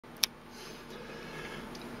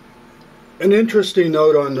An interesting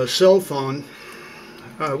note on the cell phone,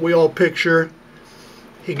 we all picture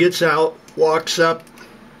he gets out, walks up,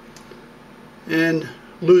 and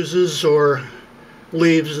loses or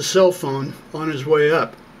leaves the cell phone on his way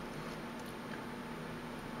up.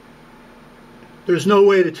 There's no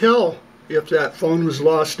way to tell if that phone was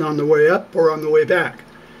lost on the way up or on the way back.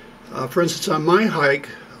 For instance, on my hike,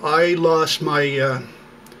 I lost my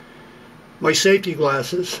my safety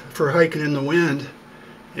glasses for hiking in the wind,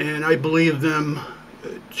 and I believe them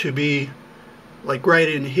to be like right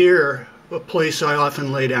in here, a place I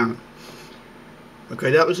often lay down. Okay,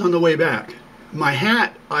 that was on the way back. My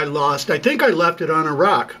hat I lost. I think I left it on a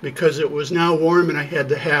rock because it was now warm and I had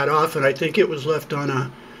the hat off, and I think it was left on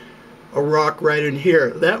a rock right in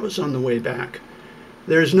here. That was on the way back.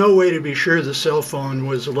 There's no way to be sure the cell phone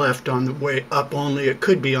was left on the way up, only it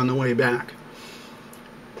could be on the way back.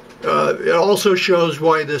 It also shows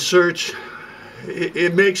why the search,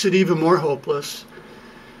 it makes it even more hopeless,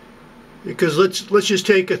 because let's just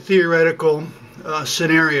take a theoretical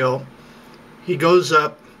scenario. He goes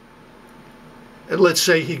up, and let's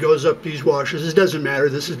say he goes up these washers. It doesn't matter,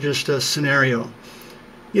 this is just a scenario.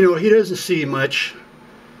 You know, he doesn't see much.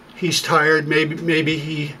 He's tired. Maybe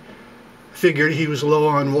he figured he was low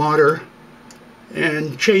on water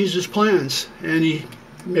and changed his plans, and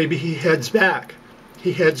maybe he heads back.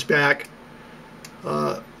 He heads back,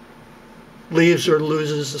 leaves or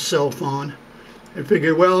loses the cell phone, and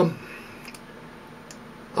figured, well,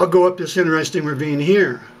 I'll go up this interesting ravine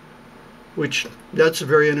here, which that's a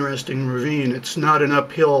very interesting ravine. It's not an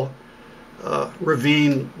uphill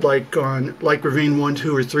ravine like ravine 1,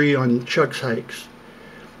 2, or 3 on Chuck's hikes.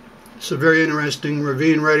 It's a very interesting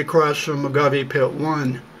ravine right across from Agave Pit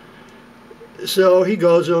 1. So he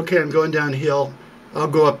goes, okay, I'm going downhill. I'll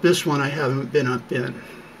go up this one I haven't been up in.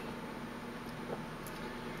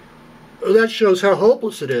 Well, that shows how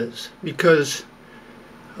hopeless it is, because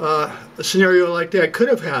a scenario like that could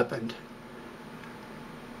have happened.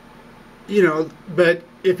 You know, but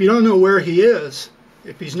if you don't know where he is,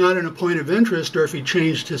 if he's not in a point of interest, or if he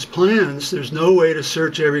changed his plans, there's no way to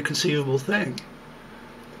search every conceivable thing.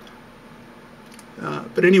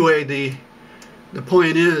 But anyway, the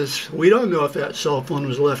point is, we don't know if that cell phone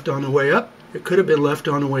was left on the way up. It could have been left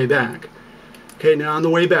on the way back. Okay, now on the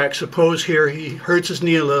way back, suppose here he hurts his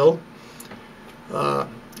knee a little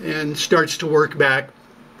and starts to work back,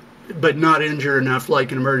 but not injured enough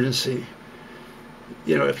like an emergency.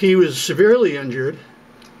 You know, if he was severely injured,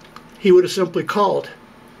 he would have simply called.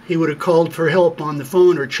 He would have called for help on the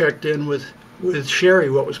phone or checked in with Sherry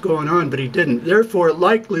what was going on, but he didn't. Therefore, it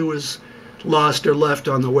likely was lost or left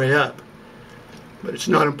on the way up. But it's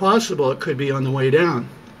not impossible. It could be on the way down.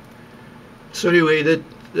 So anyway,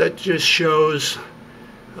 that just shows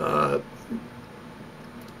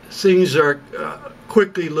things are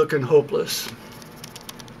quickly looking hopeless.